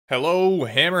Hello,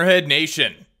 Hammerhead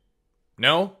Nation.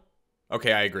 No?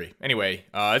 Okay, I agree. Anyway,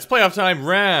 it's playoff time,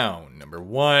 round number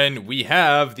 1. We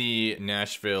have the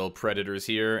Nashville Predators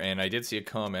here, and I did see a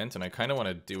comment, and I kind of want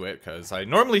to do it, because I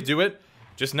normally do it,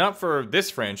 just not for this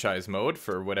franchise mode,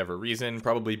 for whatever reason,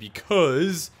 probably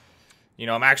because, you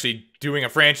know, I'm actually doing a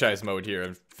franchise mode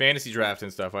here. Fantasy draft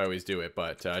and stuff, I always do it,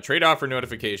 but trade offer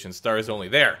notifications, stars only.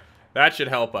 There, that should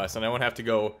help us, and I won't have to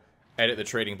go edit the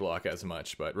trading block as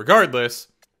much, but regardless,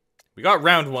 we got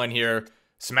round 1 here.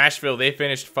 Smashville, they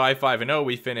finished 5-5-0.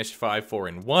 We finished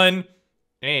 5-4-1.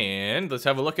 And let's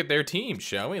have a look at their team,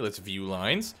 shall we? Let's view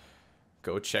lines.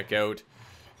 Go check out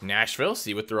Nashville,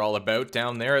 see what they're all about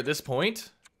down there at this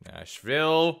point.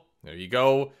 Nashville, there you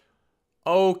go.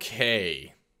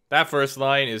 Okay, that first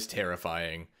line is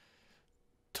terrifying.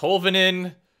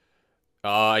 Tolvanen,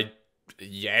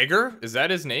 Jagger, is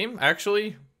that his name,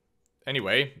 actually?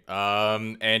 Anyway,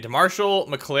 and Marshall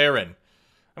McLaren.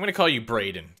 I'm gonna call you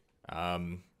Braden. I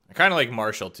kind of like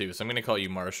Marshall too, so I'm gonna call you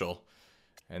Marshall.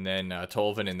 And then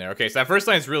Tolvanen in there. Okay, so that first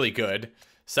line is really good.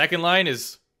 Second line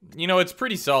is, you know, it's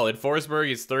pretty solid.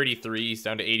 Forsberg is 33, he's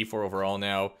down to 84 overall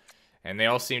now. And they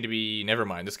all seem to be, never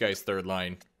mind, this guy's third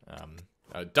line.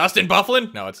 Dustin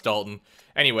Byfuglien? No, it's Dalton.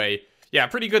 Anyway, yeah,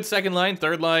 pretty good second line.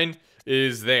 Third line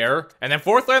is there. And then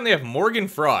fourth line, they have Morgan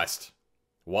Frost.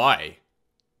 Why?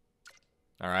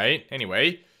 Alright,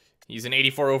 anyway. He's an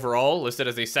 84 overall, listed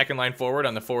as a second line forward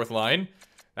on the fourth line.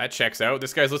 That checks out.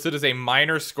 This guy's listed as a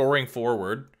minor scoring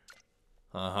forward.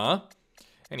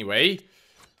 Anyway,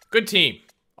 good team,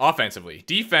 offensively.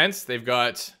 Defense, they've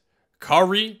got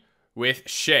Kari with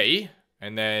Shea,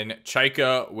 and then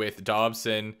Chaika with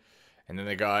Dobson, and then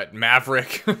they got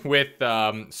Maverick with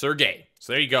Sergey.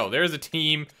 So there you go. There's a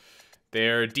team.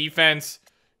 Their defense,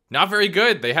 not very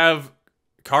good. They have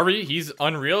Kari, he's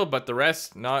unreal, but the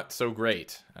rest, not so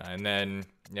great. And then,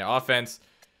 yeah, offense,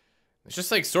 it's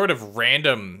just like sort of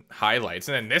random highlights.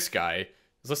 And then this guy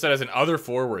is listed as an other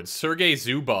forward, Sergei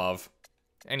Zubov.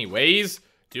 Anyways,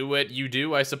 do what you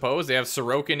do, I suppose. They have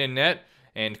Sorokin in net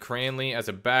and Cranley as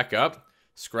a backup.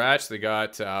 Scratch, they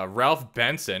got Ralph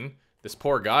Benson, this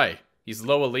poor guy. He's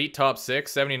low elite, top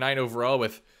 6, 79 overall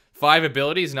with 5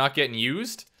 abilities, not getting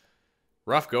used.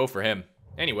 Rough go for him.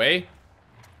 Anyway,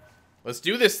 let's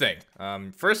do this thing.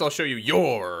 First, I'll show you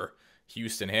your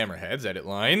Houston Hammerheads edit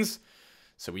lines.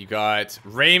 So we got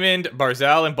Raymond,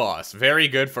 Barzal, and Boss. Very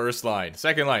good first line.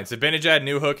 Second line, Zibanejad,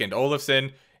 Newhook, and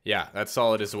Olofsson. Yeah, that's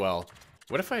solid as well.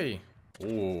 What if I...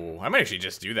 Ooh, I might actually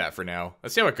just do that for now.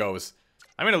 Let's see how it goes.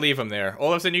 I'm going to leave him there.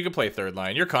 Olofsson, you can play third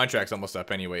line. Your contract's almost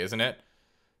up anyway, isn't it?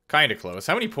 Kind of close.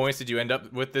 How many points did you end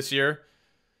up with this year?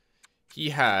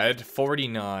 He had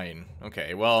 49.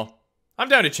 Okay, well, I'm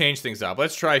down to change things up.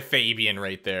 Let's try Fabian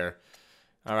right there.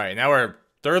 All right, now our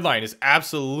third line is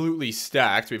absolutely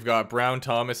stacked. We've got Brown,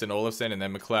 Thomas, and Olofsson, and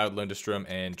then McLeod, Lundestrom,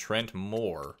 and Trent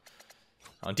Moore.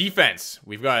 On defense,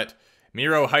 we've got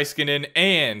Miro Heiskanen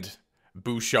and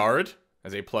Bouchard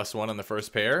as a +1 on the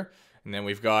first pair. And then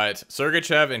we've got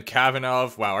Sergachev and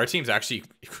Kavanov. Wow, our team's actually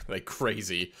like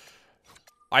crazy.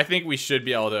 I think we should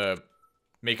be able to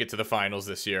make it to the finals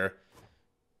this year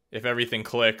if everything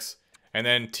clicks. And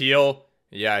then Teal,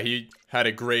 yeah, he had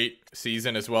a great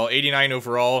season as well. 89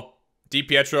 overall.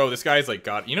 DiPietro, this guy's like,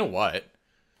 God, you know what?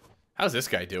 How's this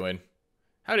guy doing?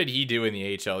 How did he do in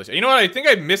the AHL this year? You know what? I think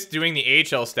I missed doing the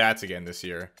AHL stats again this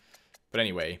year. But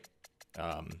anyway,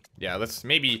 yeah, let's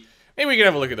maybe we can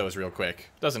have a look at those real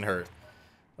quick. Doesn't hurt.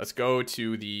 Let's go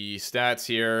to the stats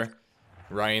here.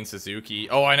 Ryan Suzuki.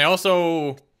 Oh, and I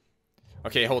also...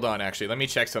 Okay, hold on, actually. Let me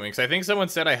check something, because I think someone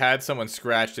said I had someone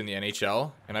scratched in the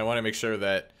NHL, and I want to make sure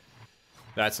that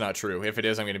that's not true. If it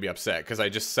is, I'm going to be upset, because I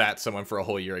just sat someone for a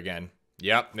whole year again.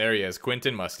 Yep, there he is.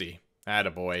 Quinton Musty.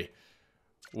 Attaboy.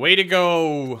 Way to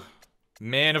go,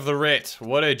 man of the writ.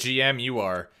 What a GM you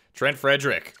are. Trent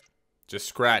Frederick. Just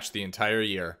scratched the entire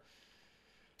year.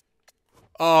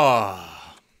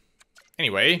 Oh.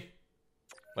 Anyway,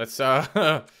 let's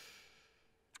go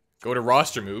to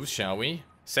roster moves, shall we?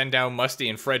 Send down Musty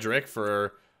and Frederick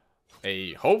for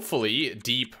a hopefully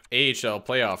deep AHL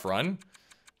playoff run.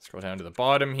 Scroll down to the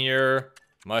bottom here.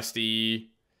 Musty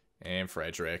and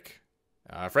Frederick.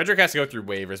 Frederick has to go through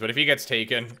waivers, but if he gets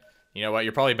taken, you know what?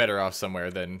 You're probably better off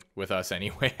somewhere than with us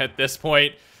anyway at this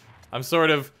point. I'm sort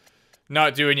of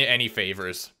not doing you any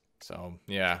favors. So,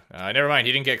 yeah. Never mind.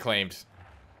 He didn't get claimed.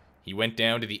 He went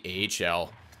down to the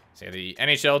AHL. So, the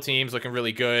NHL team's looking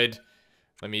really good.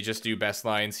 Let me just do best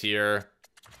lines here.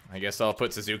 I guess I'll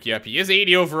put Suzuki up. He is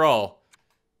 80 overall.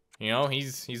 You know,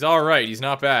 he's all right. He's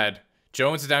not bad.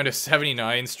 Jones is down to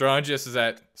 79. Strongest is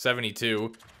at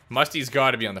 72. Musty's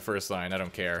got to be on the first line. I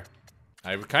don't care.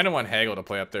 I kind of want Hagel to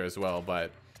play up there as well,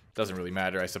 but Doesn't really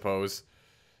matter, I suppose.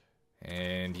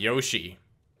 And Yoshi.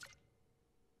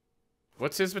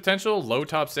 What's his potential? Low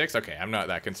top 6? Okay, I'm not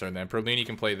that concerned then. Perlini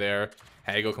can play there.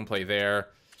 Hagel can play there.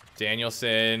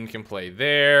 Danielson can play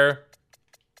there.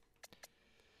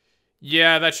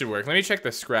 Yeah, that should work. Let me check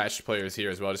the scratched players here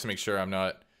as well, just to make sure I'm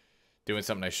not doing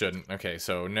something I shouldn't. Okay,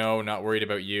 so no, not worried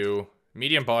about you.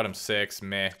 Medium bottom 6,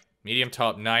 meh. Medium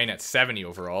top 9 at 70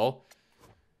 overall.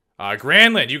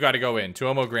 Granlund, you got to go in.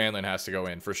 Tuomo Granlund has to go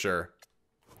in for sure.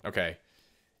 Okay.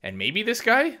 And maybe this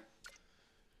guy?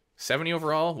 70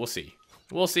 overall? We'll see.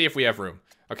 We'll see if we have room.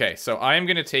 Okay, so I'm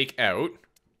going to take out...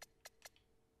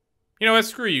 You know what?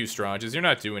 Screw you, Stranges. You're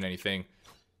not doing anything.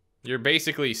 You're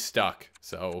basically stuck.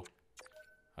 So,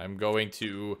 I'm going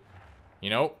to, you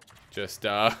know, just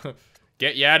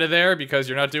get you out of there because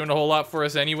you're not doing a whole lot for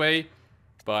us anyway.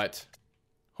 But,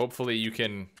 hopefully you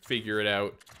can figure it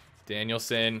out.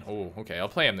 Danielson. Oh, okay. I'll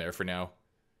play him there for now.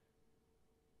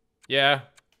 Yeah,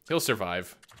 he'll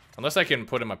survive. Unless I can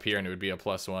put him up here and it would be a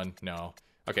 +1. No.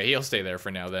 Okay, he'll stay there for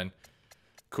now then.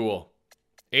 Cool.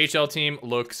 AHL team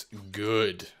looks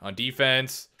good. On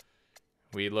defense,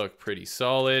 we look pretty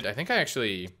solid. I think I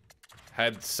actually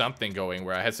had something going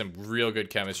where I had some real good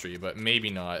chemistry, but maybe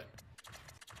not.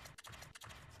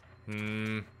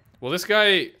 Well, this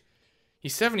guy,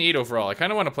 he's 78 overall. I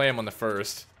kind of want to play him on the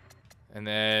first. And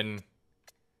then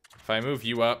if I move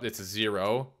you up, it's a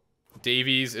 0.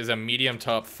 Davies is a medium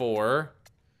top 4.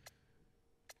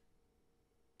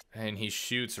 And he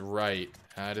shoots right.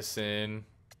 Addison.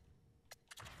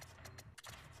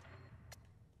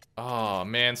 Oh,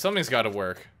 man. Something's got to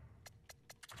work.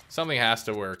 Something has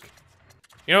to work.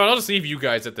 You know what? I'll just leave you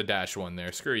guys at the -1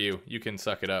 there. Screw you. You can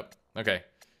suck it up. Okay.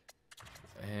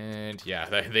 And,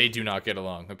 yeah, they do not get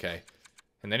along. Okay.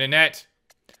 And then in net,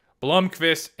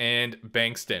 Blomqvist and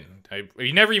Bankston.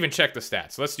 We never even checked the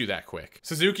stats, so let's do that quick.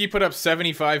 Suzuki put up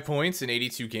 75 points in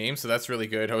 82 games, so that's really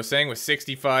good. Hosang with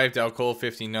 65, Dalcol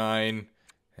 59.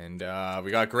 And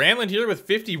we got Granlund here with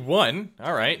 51.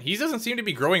 All right. He doesn't seem to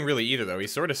be growing really either, though.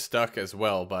 He's sort of stuck as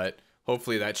well, but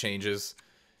hopefully that changes.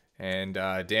 And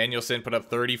Danielson put up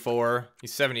 34.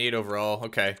 He's 78 overall.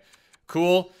 Okay.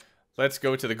 Cool. Let's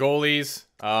go to the goalies.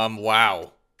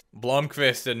 Wow.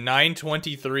 Blomqvist at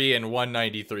 923 and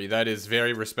 193. That is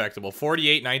very respectable.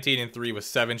 48, 19, and 3 with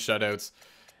 7 shutouts.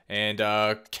 And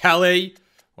Calais,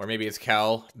 or maybe it's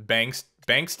Cal,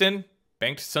 Bankston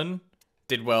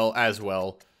did well as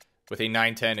well with a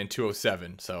 910 and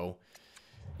 207. So,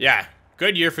 yeah,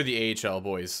 good year for the AHL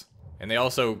boys. And they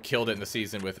also killed it in the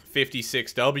season with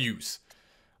 56 Ws.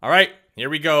 All right, here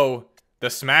we go. The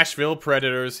Smashville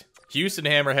Predators, Houston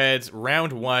Hammerheads,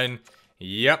 round 1.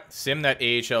 Yep, sim that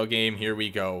AHL game. Here we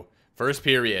go. First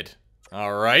period.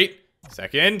 All right.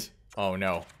 Second. Oh,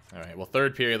 no. All right, well,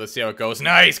 third period. Let's see how it goes.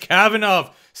 Nice.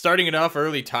 Kavanov starting it off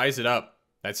early ties it up.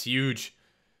 That's huge.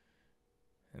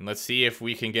 And let's see if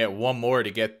we can get one more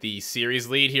to get the series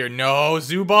lead here. No,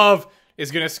 Zubov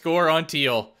is going to score on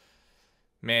Teal.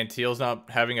 Man, Teal's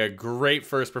not having a great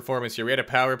first performance here. We had a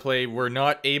power play. We're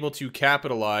not able to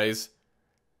capitalize.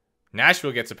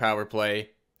 Nashville gets a power play,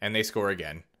 and they score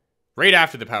again. Right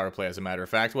after the power play, as a matter of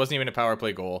fact. Wasn't even a power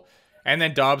play goal. And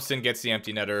then Dobson gets the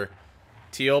empty netter.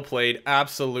 Teal played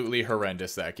absolutely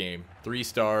horrendous that game. 3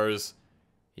 stars.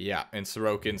 Yeah, and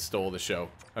Sorokin stole the show.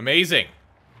 Amazing.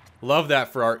 Love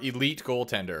that for our elite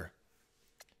goaltender.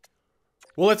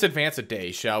 Well, let's advance a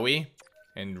day, shall we?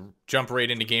 And jump right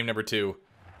into game number 2.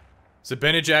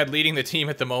 Zibanejad leading the team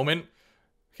at the moment.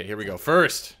 Okay, here we go.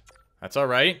 First. That's all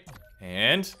right.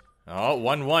 And, oh,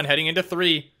 1-1 heading into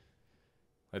 3.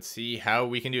 Let's see how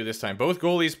we can do this time. Both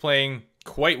goalies playing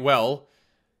quite well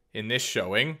in this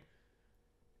showing.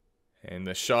 And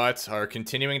the shots are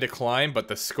continuing to climb, but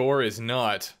the score is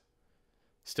not.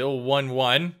 Still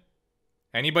 1-1.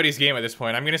 Anybody's game at this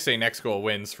point. I'm going to say next goal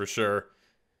wins for sure.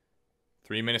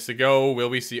 3 minutes to go. Will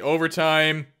we see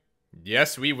overtime?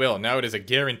 Yes, we will. Now it is a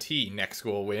guarantee next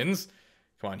goal wins.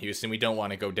 Come on, Houston. We don't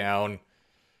want to go down.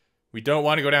 We don't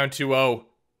want to go down 2-0.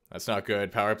 That's not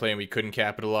good. Power play and we couldn't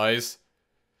capitalize.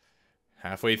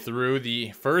 Halfway through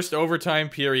the first overtime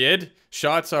period.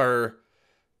 Shots are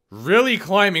really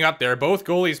climbing up there. Both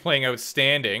goalies playing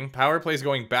outstanding. Power plays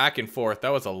going back and forth.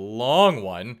 That was a long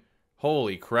one.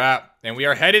 Holy crap. And we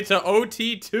are headed to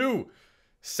OT 2.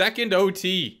 Second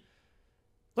OT.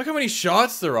 Look how many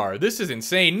shots there are. This is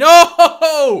insane.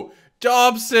 No!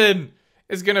 Dobson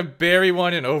is going to bury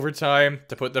one in overtime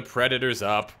to put the Predators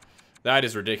up. That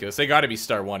is ridiculous. They got to be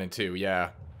star 1 and 2. Yeah.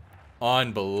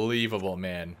 Unbelievable,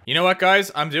 man. You know what,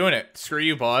 guys? I'm doing it. Screw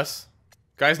you, boss.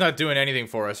 Guy's not doing anything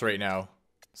for us right now.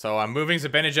 So I'm moving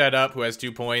Zibanejad up, who has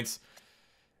 2 points.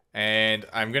 And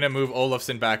I'm going to move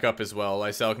Olafsson back up as well.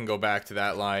 Lysell can go back to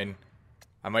that line.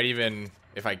 I might even,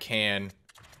 if I can.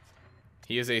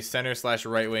 He is a center slash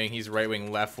right wing. He's right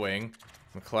wing, left wing.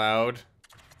 McLeod.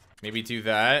 Maybe do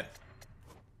that.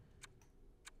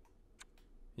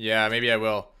 Yeah, maybe I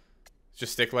will.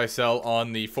 Just stick Lysell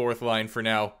on the fourth line for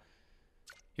now.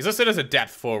 He's listed as a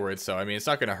depth forward, so, I mean, it's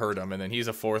not going to hurt him. And then he's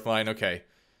a fourth line. Okay.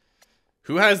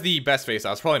 Who has the best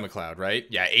faceoffs? Probably McLeod, right?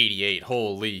 Yeah, 88.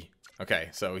 Holy. Okay,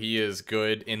 so he is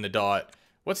good in the dot.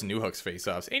 What's Newhook's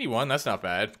faceoffs? 81. That's not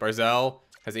bad. Barzal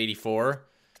has 84.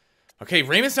 Okay,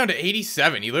 Raymond's down to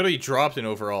 87. He literally dropped in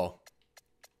overall.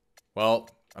 Well,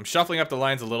 I'm shuffling up the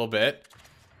lines a little bit.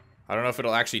 I don't know if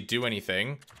it'll actually do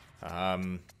anything.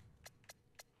 No,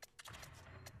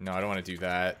 I don't want to do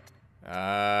that.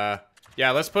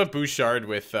 Yeah, let's put Bouchard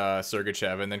with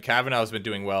Sergachev, and then Kavanaugh's been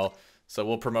doing well, so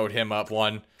we'll promote him up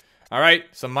one. Alright,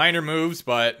 some minor moves,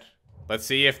 but let's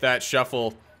see if that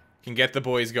shuffle can get the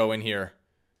boys going here.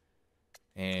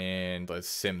 And let's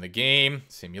sim the game.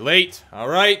 Simulate.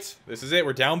 Alright, this is it.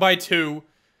 We're down by 2.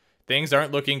 Things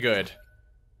aren't looking good.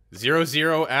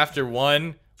 0-0 after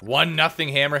 1.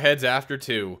 1-0 Hammerheads after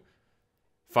 2.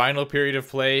 Final period of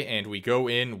play, and we go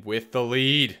in with the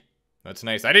lead. That's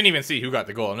nice. I didn't even see who got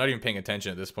the goal. I'm not even paying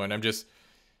attention at this point. I'm just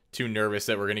too nervous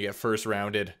that we're going to get first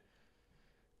rounded.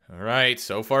 Alright,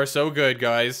 so far so good,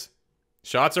 guys.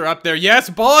 Shots are up there. Yes,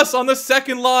 boss on the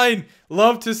second line.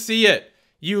 Love to see it.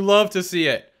 You love to see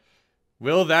it.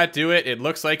 Will that do it? It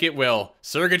looks like it will.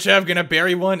 Sergachev going to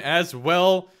bury one as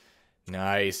well.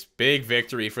 Nice. Big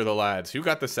victory for the lads. Who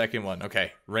got the second one?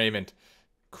 Okay, Raymond.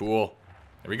 Cool.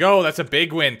 There we go. That's a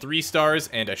big win. 3 stars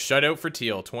and a shutout for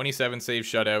Teal. 27 save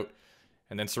shutout.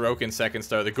 And then Sorokin second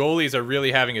star. The goalies are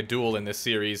really having a duel in this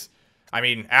series. I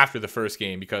mean, after the first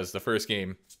game, because the first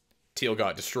game, Teal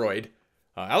got destroyed.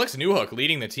 Alex Newhook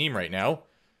leading the team right now,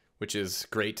 which is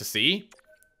great to see.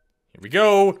 Here we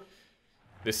go.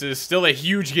 This is still a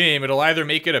huge game. It'll either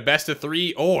make it a best of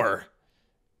 3 or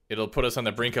it'll put us on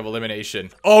the brink of elimination.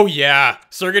 Oh, yeah.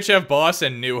 Sergachev, Boss,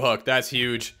 and Newhook. That's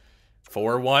huge.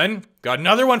 4-1. Got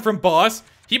another one from Boss.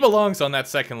 He belongs on that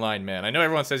second line, man. I know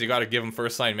everyone says you got to give him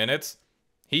first line minutes.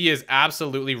 He is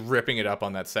absolutely ripping it up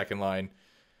on that second line.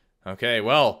 Okay,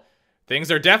 well,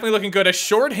 things are definitely looking good. A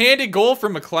shorthanded goal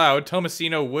from McLeod.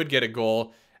 Tomasino would get a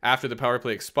goal after the power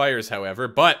play expires, however,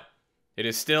 but it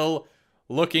is still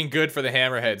looking good for the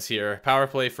Hammerheads here. Power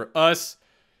play for us.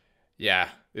 Yeah,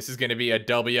 this is going to be a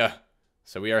W.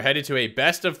 So we are headed to a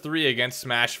best of 3 against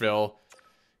Smashville.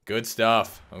 Good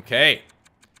stuff. Okay.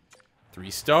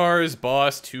 3 stars.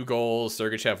 Boss, 2 goals.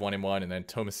 Sergachev 1-1. And then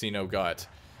Tomasino got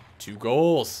 2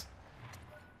 goals.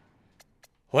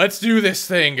 Let's do this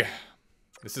thing.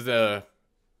 This is a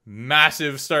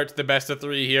massive start to the best of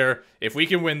 3 here. If we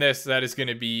can win this, that is going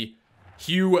to be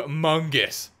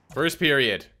humongous. First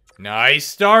period. Nice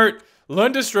start.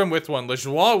 Lundestrom with 1.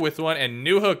 Lajoie with 1. And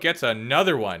Newhook gets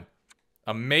another one.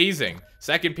 Amazing.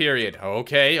 Second period.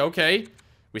 Okay, okay.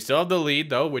 We still have the lead,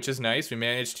 though, which is nice. We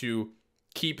managed to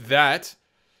keep that.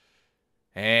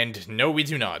 And no, we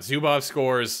do not. Zubov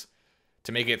scores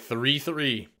to make it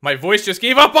 3-3. My voice just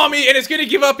gave up on me, and it's going to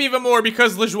give up even more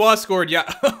because Lajoie scored.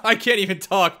 Yeah, I can't even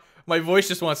talk. My voice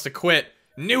just wants to quit.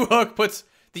 Newhook puts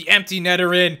the empty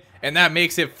netter in, and that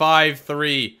makes it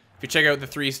 5-3. If you check out the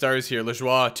 3 stars here,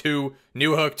 Lajoie 2,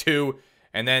 Newhook 2,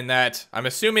 and then that, I'm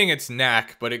assuming it's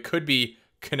Knack, but it could be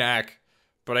Knack.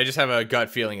 But I just have a gut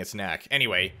feeling it's Knack.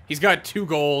 Anyway, he's got 2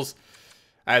 goals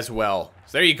as well.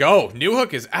 So there you go.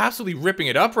 Newhook is absolutely ripping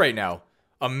it up right now.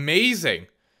 Amazing.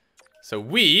 So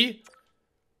we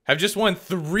have just won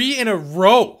 3 in a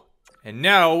row. And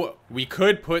now we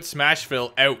could put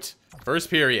Smashville out. First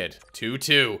period,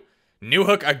 2-2.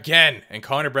 Newhook again. And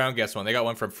Connor Brown gets one. They got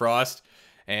one from Frost.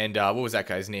 And what was that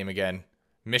guy's name again?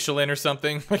 Michelin or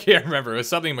something? I can't remember. It was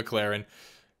something McLaren.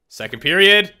 Second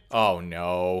period. Oh,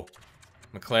 no.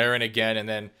 McLaren again, and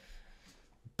then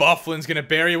Bufflin's going to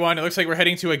bury one. It looks like we're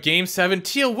heading to a Game 7.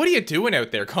 Teal, what are you doing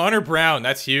out there? Connor Brown,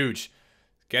 that's huge.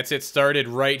 Gets it started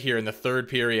right here in the third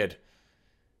period.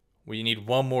 We need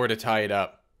one more to tie it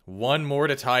up. One more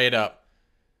to tie it up.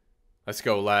 Let's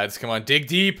go, lads. Come on, dig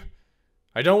deep.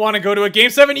 I don't want to go to a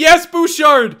Game 7. Yes,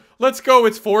 Bouchard! Let's go.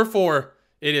 It's 4-4.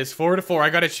 It is 4-4. I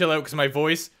got to chill out because my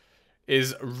voice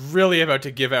is really about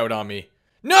to give out on me.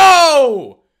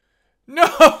 No!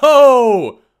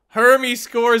 No! Hermie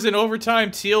scores in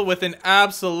overtime. Teal with an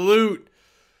absolute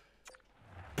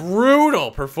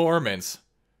brutal performance.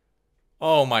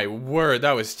 Oh my word,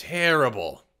 that was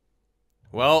terrible.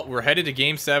 Well, we're headed to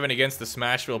Game 7 against the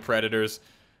Smashville Predators.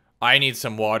 I need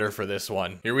some water for this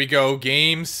one. Here we go,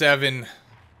 Game 7.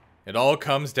 It all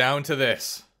comes down to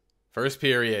this. First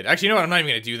period. Actually, you know what? I'm not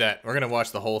even going to do that. We're going to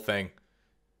watch the whole thing.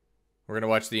 We're going to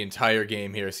watch the entire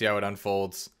game here, see how it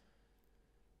unfolds.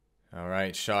 All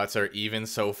right, shots are even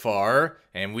so far.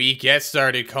 And we get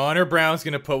started. Connor Brown's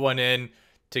going to put one in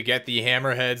to get the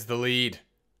Hammerheads the lead.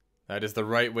 That is the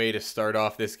right way to start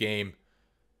off this game.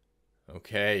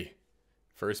 Okay.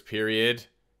 First period.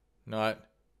 Not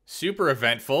super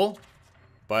eventful.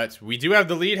 But we do have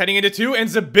the lead heading into 2. And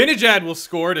Zibanejad will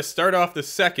score to start off the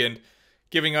second,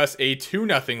 giving us a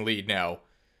 2-0 lead now.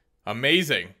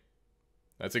 Amazing.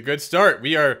 That's a good start.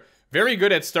 We are very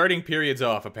good at starting periods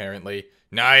off, apparently.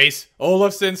 Nice.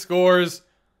 Olofsson scores.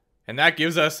 And that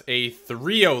gives us a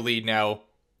 3-0 lead now.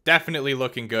 Definitely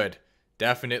looking good.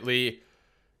 Definitely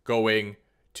going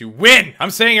to win.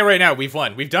 I'm saying it right now. We've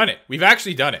won. We've done it. We've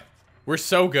actually done it. We're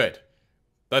so good.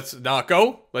 Let's not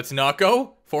go. Let's not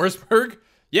go. Forsberg.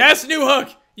 Yes,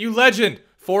 Newhook. You legend.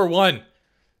 4-1.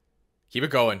 Keep it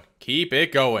going. Keep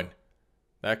it going.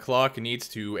 That clock needs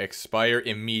to expire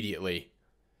immediately.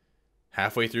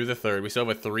 Halfway through the third. We still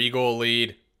have a 3-goal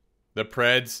lead. The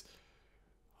Preds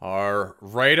are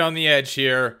right on the edge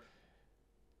here.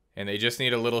 And they just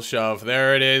need a little shove.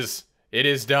 There it is. It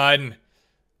is done.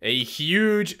 A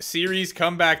huge series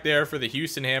comeback there for the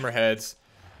Houston Hammerheads.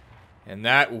 And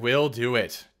that will do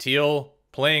it. Teal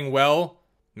playing well.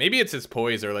 Maybe it's his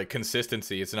poise or like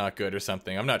consistency. It's not good or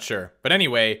something. I'm not sure. But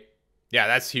anyway, yeah,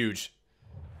 that's huge.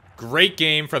 Great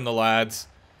game from the lads.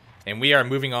 And we are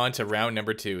moving on to round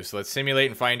number 2. So let's simulate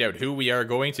and find out who we are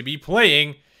going to be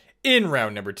playing in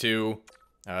round number 2.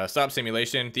 Stop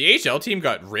simulation. The AHL team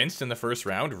got rinsed in the first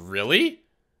round. Really?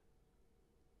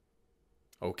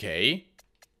 Okay.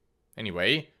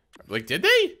 Anyway. Like, did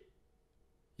they?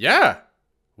 Yeah.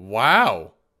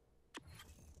 Wow.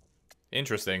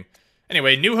 Interesting.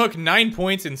 Anyway, Newhook 9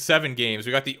 points in 7 games.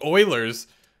 We got the Oilers.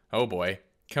 Oh boy.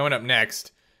 Coming up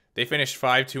next. They finished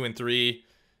 5-2-3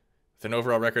 with an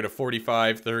overall record of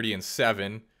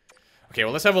 45-30-7. Okay,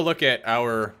 well, let's have a look at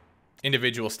our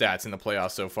individual stats in the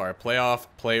playoffs so far. Playoff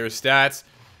player stats.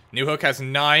 Newhook has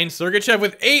 9. Sergachev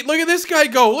with 8. Look at this guy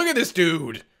go. Look at this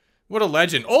dude. What a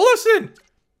legend. Olofsson,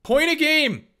 point a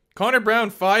game. Connor Brown,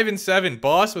 5 and 7.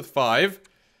 Boss with 5.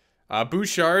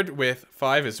 Bouchard with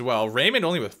 5 as well. Raymond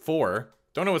only with 4.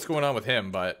 Don't know what's going on with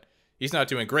him, but he's not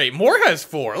doing great. Moore has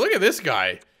 4. Look at this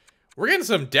guy. We're getting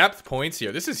some depth points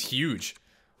here. This is huge.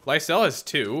 Lysell has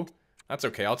 2. That's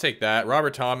okay. I'll take that.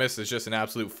 Robert Thomas is just an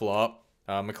absolute flop.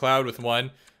 McLeod with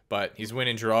 1, but he's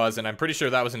winning draws, and I'm pretty sure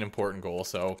that was an important goal,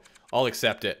 so I'll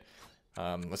accept it.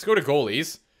 Let's go to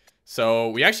goalies. So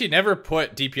we actually never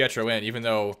put DiPietro in, even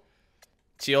though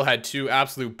Teal had 2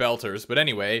 absolute belters. But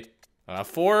anyway,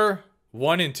 4,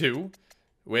 1, and 2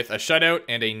 with a shutout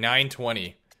and a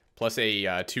 920 plus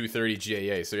a 230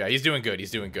 GAA. So yeah, he's doing good.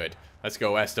 He's doing good. Let's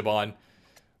go, Esteban.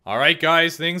 All right,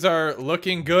 guys, things are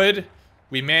looking good.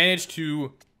 We managed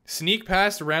to sneak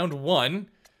past round 1.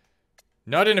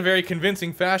 Not in a very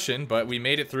convincing fashion, but we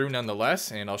made it through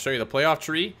nonetheless. And I'll show you the playoff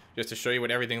tree just to show you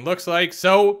what everything looks like.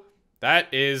 So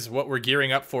that is what we're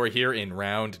gearing up for here in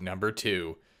round number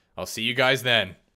 2. I'll see you guys then.